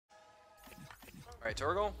Alright,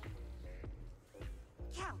 Torgal.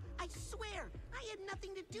 Cal, I swear, I had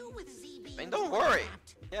nothing to do with ZB. I mean, don't worry.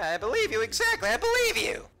 Yeah, I believe you, exactly, I believe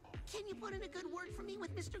you! Can you put in a good word for me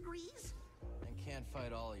with Mr. Grease? And can't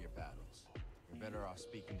fight all of your battles. You're better off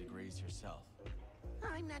speaking to Grease yourself.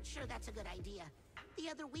 I'm not sure that's a good idea. The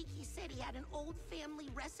other week he said he had an old family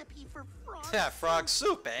recipe for frog Yeah, frog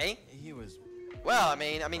soup, eh? He was... Well, I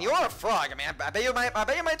mean, you're a frog. I mean, I bet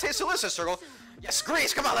you might taste delicious, Circle. Yes,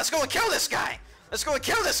 Grease, come on, let's go and kill this guy. Let's go and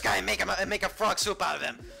kill this guy and make a frog soup out of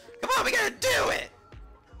him. Come on, we gotta do it.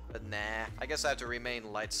 But nah, I guess I have to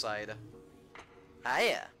remain light side. Ah,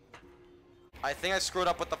 yeah. I think I screwed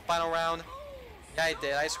up with the final round. Yeah, I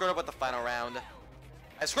did. I screwed up with the final round.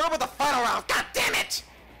 I screwed up with the final round. God damn it!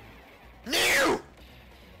 No!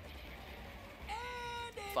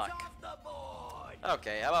 Fuck.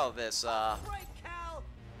 Okay, how about this? Break, Cal.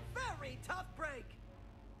 Very tough break.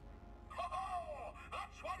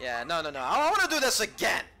 Yeah, no. I want to do this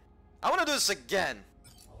again. I want to do this again.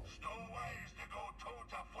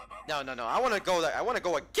 No. I want to go there. I want to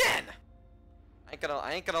go again.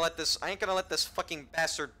 I ain't gonna let this fucking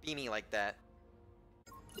bastard beat me like that.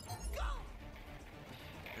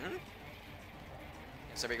 Hmm?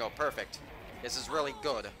 Yes, there we go. Perfect. This is really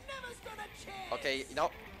good. Okay, you know.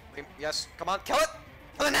 Yes, come on, kill it!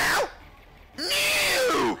 Kill it now!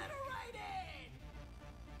 No!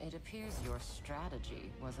 It appears your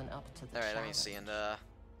strategy wasn't up to the Alright, let me challenge. see, and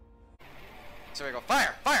so we go.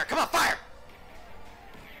 Fire! Fire! Come on, fire!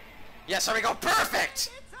 Yes, there we go.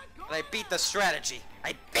 Perfect! And I beat the strategy.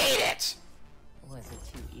 I beat it! Was it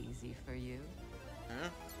too easy for you? Hmm?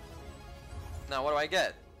 Now, what do I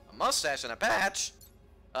get? A mustache and a patch?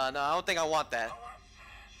 No, I don't think I want that.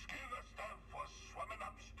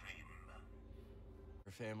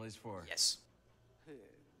 Your family's for. Yes.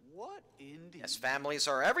 What indeed? Yes, families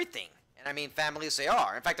are everything. And I mean, families they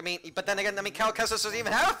are. In fact, I mean, but then again, Cal Kestis doesn't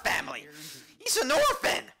even have a family. He's an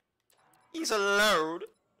orphan. He's alone.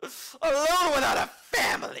 Alone without a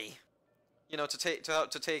family. You know, to take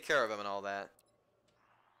care of him and all that.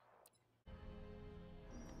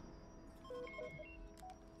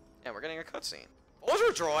 Yeah, we're getting a cutscene. Those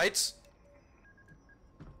are droids.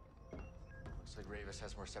 Looks like Ravis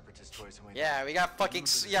has more separatist toys than we Yeah, we got fucking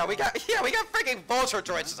we got freaking vulture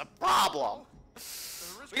droids is a problem.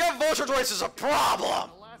 We got vulture droids is a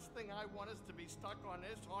problem. The last thing I want is to be stuck on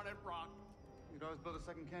this haunted rock. You could always build a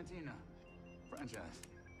second cantina. Franchise.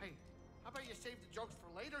 Hey, how about you save the jokes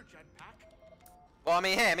for later, Jetpack? Well, I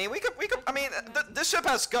mean, hey, we could, I mean, this ship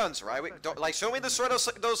has guns, right? Like, show me destroy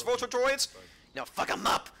those vulture droids. You know, fuck them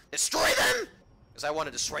up, destroy them, because I want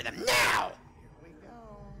to destroy them now. Here we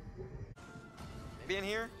go. Maybe in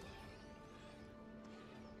here?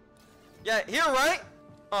 Yeah, here, right?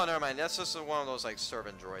 Oh, never mind. That's just one of those like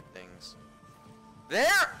servant droid things.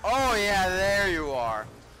 There? Oh yeah, there you are.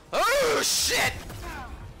 Oh shit!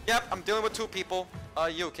 Yep, I'm dealing with two people.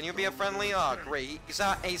 Can you be a friendly? Oh, great. He's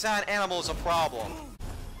not an animal is a problem.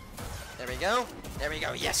 There we go. There we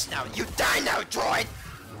go. Yes, now you die now, droid.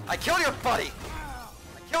 I killed your buddy.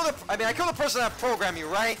 I killed the person that programmed you,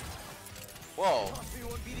 right? Whoa.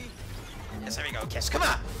 Yes, there we go. Kiss. Come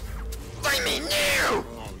on. Fight me now.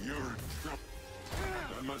 Oh, you're...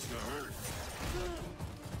 That must have hurt.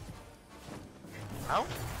 Ow.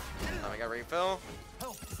 Now we got refill.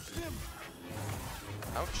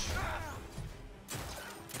 Ouch.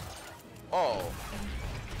 Oh.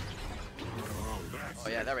 Oh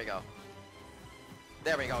yeah, there we go.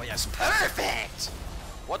 There we go, yes. Perfect!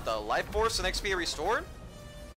 What the? Life Force and XP restored?